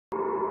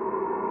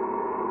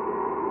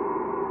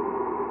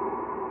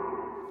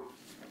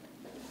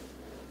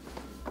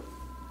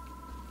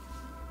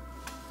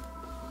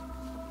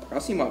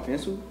see my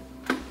pencil?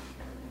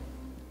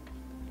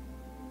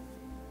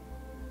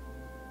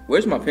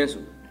 Where's my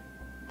pencil?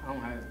 I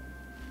don't have it.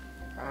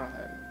 I don't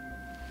have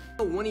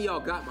it. One of y'all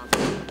got my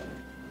pencil.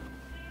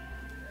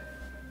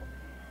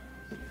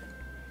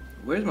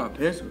 Where's my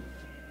pencil?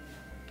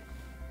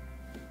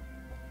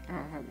 I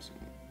don't have it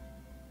somewhere.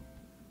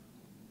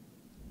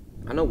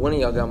 I know one of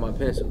y'all got my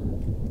pencil.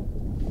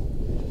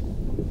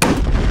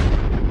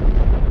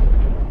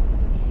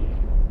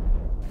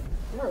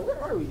 Bro,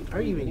 where are we?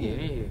 Are you even getting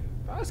in here?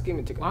 I was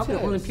skimming to Why are we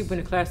the only people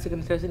in the class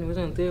taking the test and there was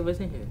only 3 of us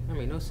in here? That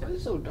made no Why sense.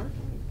 is it so dark?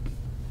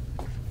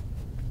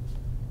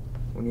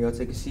 One of y'all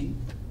take a seat.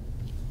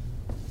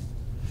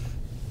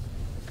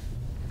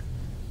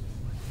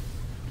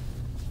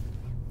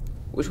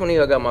 Which one of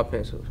y'all got my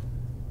pencil?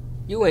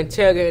 You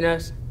interrogating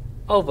us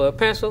over a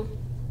pencil?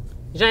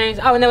 James,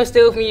 I would never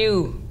steal from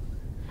you.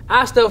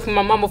 I stole from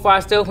my mama before I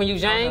stole from you, I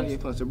don't have James. your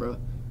pencil, bro.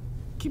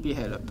 Keep your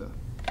head up, though.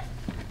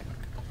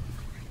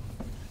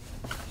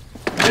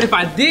 But if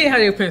I did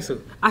have your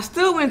pencil, I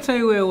still wouldn't tell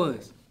you where it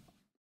was.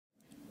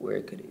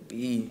 Where could it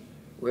be?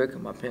 Where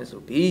could my pencil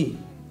be?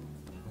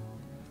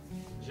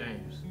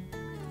 James.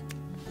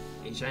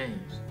 Hey,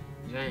 James.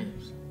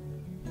 James.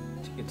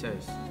 Take a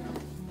test.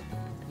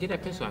 Get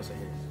that pencil out of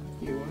here.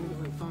 You want to get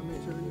like 5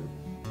 minutes earlier?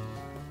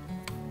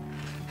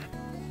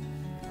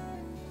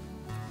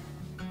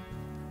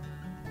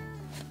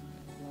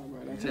 Nah, bro,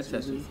 that That test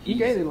test was was You easy.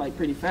 gave it like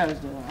pretty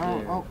fast, though.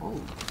 Yeah. Oh.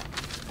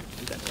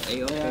 You got the A,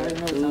 Yeah, I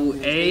okay. know Ooh,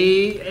 what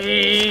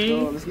A.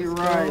 So let's get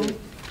right.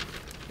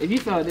 If you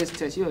failed this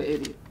test, you're an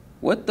idiot.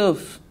 What the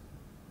f...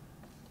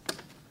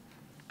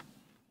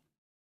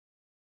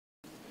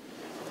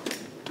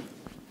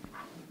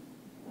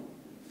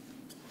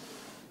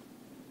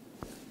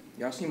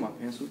 Y'all see my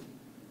pencil?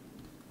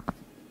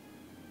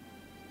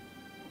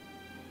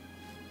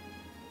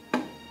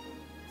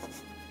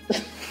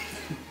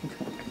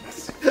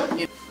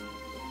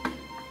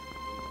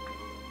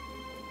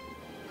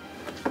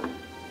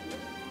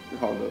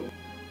 Hold up.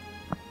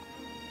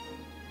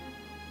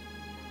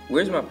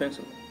 Where's my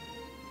pencil?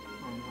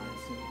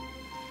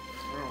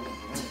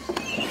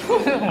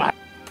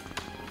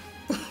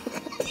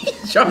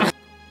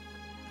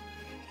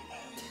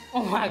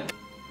 Oh my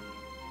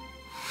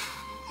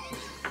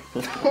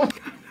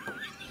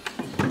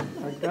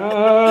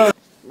God.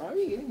 Why are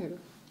we in here?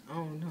 I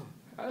don't know.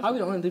 How we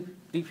the only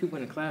three people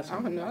in the class?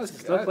 I don't know. I was-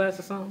 Slow class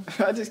or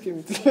something? I just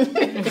came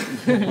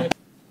to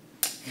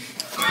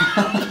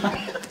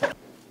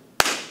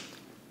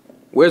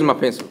Where's my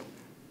pencil?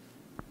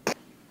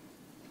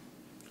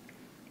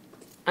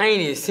 I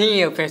ain't even seen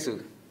your pencil.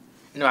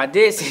 No, I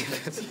did see your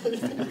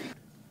pencil.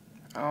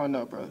 I don't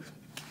know, bro.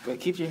 But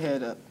keep your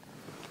head up.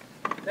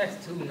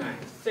 That's too nice.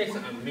 Say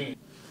something mean.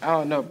 I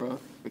don't know, bro.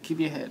 But keep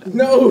your head up.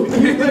 No!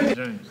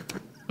 James.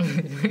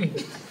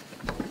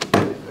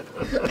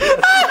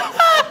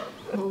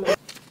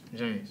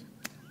 James.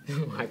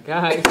 Oh my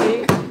God,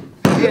 see?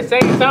 Yeah, say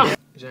something.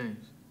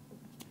 James.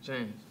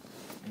 James.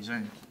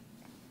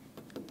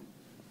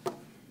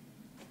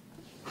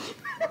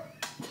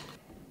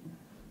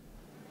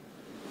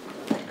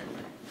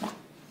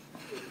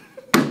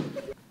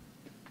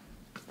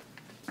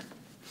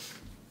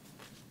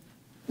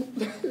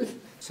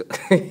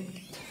 Hey,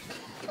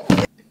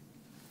 James.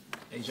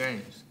 Hey,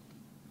 James.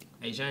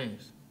 Hey,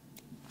 James.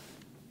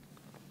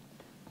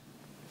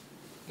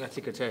 You gotta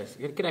take a test.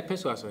 Get that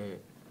pencil out your head.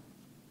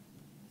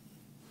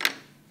 I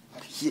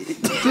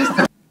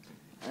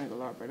ain't gonna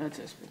lie, bro. That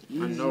test was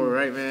easy. I know,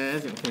 right, man?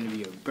 That's gonna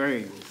be a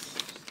bird.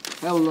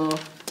 Hello.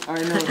 I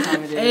already know what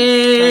time it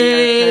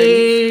is.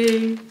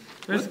 Hey!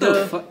 Let's What go.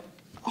 the fuck?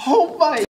 Oh my